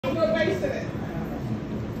If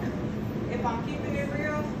I'm keeping it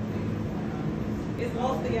real, it's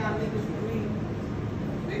most of y'all niggas for me.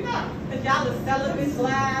 Cause y'all are celibate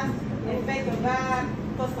lives and fake a vibe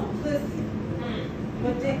for some pussy.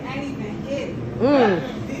 But dick ain't even hit.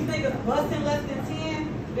 These niggas busting less than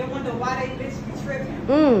 10, they wonder why they bitch be tripping.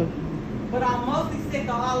 But I'm mostly sick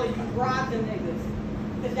of all of you robbing niggas.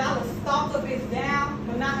 Cause y'all will stalk a bitch down,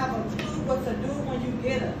 but not have a clue what to do when you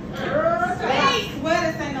get her. But I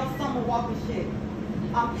swear this ain't no summer walking shit.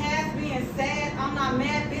 I'm past being sad, I'm not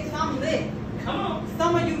mad, bitch, I'm lit. Come on.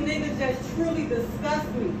 Some of you niggas just truly disgust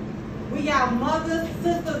me. We y'all mothers,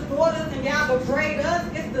 sisters, daughters, and y'all degrade us,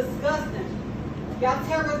 it's disgusting. Y'all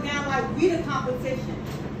tear us down like we the competition.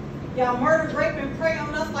 Y'all murder, rape, and prey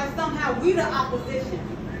on us like somehow we the opposition.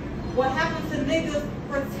 What happened to niggas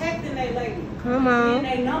protecting their lady? Come on.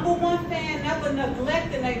 Being their #1 fan, never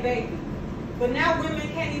neglecting their baby. But now women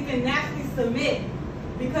can't even naturally submit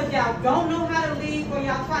because y'all don't know how to lead or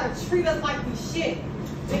y'all try to treat us like we shit.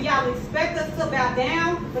 Then y'all expect us to bow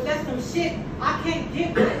down, but that's some shit I can't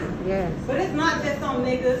get with. Yes. But it's not just on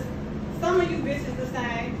niggas. Some of you bitches the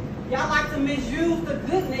same. Y'all like to misuse the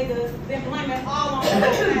good niggas, then blame it all on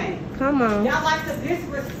the same. Come on. Y'all like to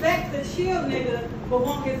disrespect the chill nigga, but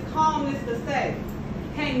want his calmness to stay.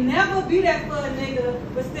 Can't never be that for a nigga,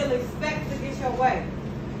 but still expect to get your way.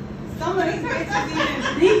 Some of these bitches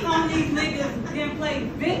even beat on these niggas, then play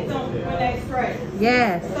victim when they stray.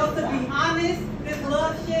 Yes. So to be honest, this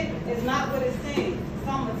love shit is not what it seems.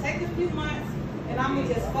 So I'm gonna take a few months and I'm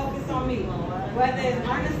gonna just focus on me. Whether it's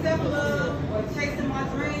learning self-love or chasing my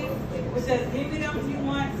dreams, which just give me them few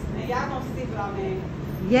months and y'all gonna see what I mean.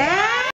 Yeah.